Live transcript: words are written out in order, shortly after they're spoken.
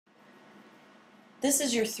This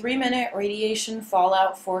is your 3-minute radiation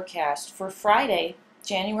fallout forecast for Friday,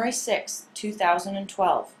 January 6,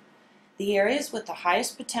 2012. The areas with the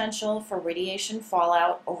highest potential for radiation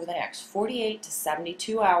fallout over the next 48 to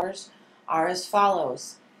 72 hours are as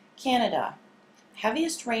follows. Canada.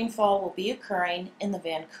 Heaviest rainfall will be occurring in the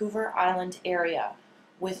Vancouver Island area,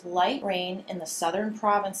 with light rain in the southern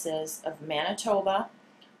provinces of Manitoba,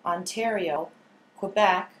 Ontario,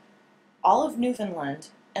 Quebec, all of Newfoundland,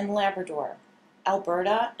 and Labrador.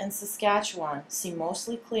 Alberta and Saskatchewan see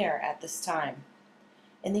mostly clear at this time.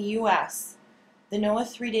 In the U.S., the NOAA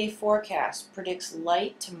 3-day forecast predicts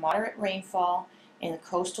light to moderate rainfall in the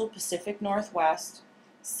coastal Pacific Northwest,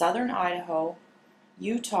 southern Idaho,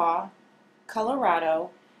 Utah, Colorado,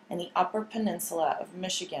 and the upper peninsula of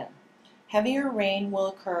Michigan. Heavier rain will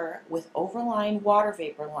occur with overlying water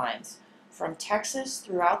vapor lines from Texas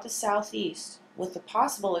throughout the southeast, with the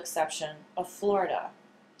possible exception of Florida.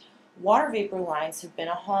 Water vapor lines have been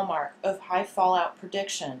a hallmark of high fallout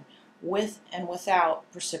prediction with and without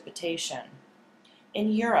precipitation.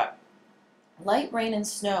 In Europe, light rain and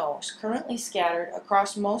snow is currently scattered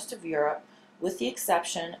across most of Europe with the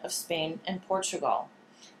exception of Spain and Portugal.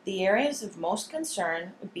 The areas of most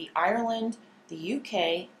concern would be Ireland, the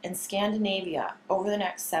UK, and Scandinavia over the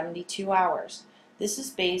next 72 hours. This is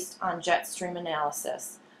based on jet stream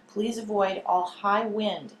analysis. Please avoid all high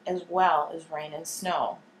wind as well as rain and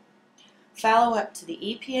snow. Follow-up to the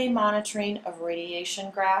EPA monitoring of radiation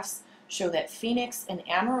graphs show that Phoenix and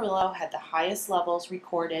Amarillo had the highest levels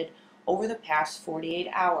recorded over the past 48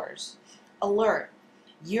 hours. Alert!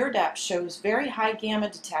 URDEP shows very high gamma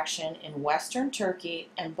detection in western Turkey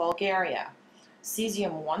and Bulgaria.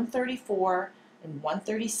 Cesium-134 and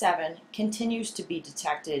 137 continues to be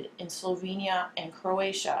detected in Slovenia and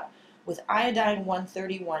Croatia, with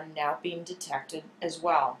iodine-131 now being detected as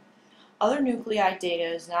well. Other nuclide data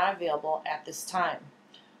is not available at this time.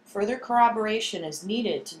 Further corroboration is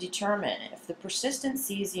needed to determine if the persistent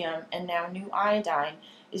cesium and now new iodine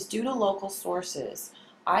is due to local sources.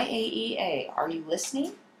 IAEA, are you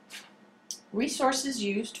listening? Resources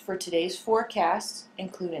used for today's forecast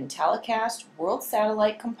include IntelliCast, World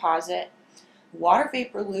Satellite Composite, water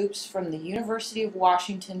vapor loops from the University of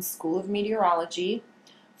Washington School of Meteorology,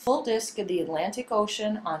 full disk of the Atlantic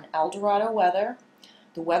Ocean on Eldorado Weather,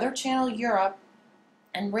 the Weather Channel Europe,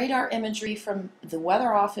 and radar imagery from the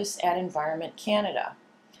Weather Office at Environment Canada.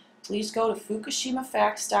 Please go to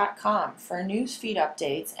fukushimafacts.com for news feed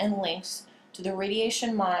updates and links to the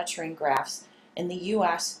radiation monitoring graphs in the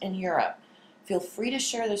US and Europe. Feel free to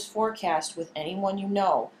share this forecast with anyone you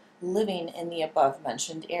know living in the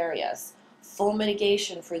above-mentioned areas. Full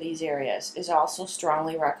mitigation for these areas is also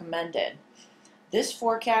strongly recommended. This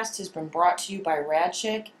forecast has been brought to you by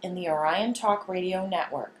Radchick and the Orion Talk Radio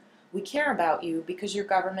Network. We care about you because your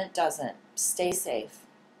government doesn't. Stay safe.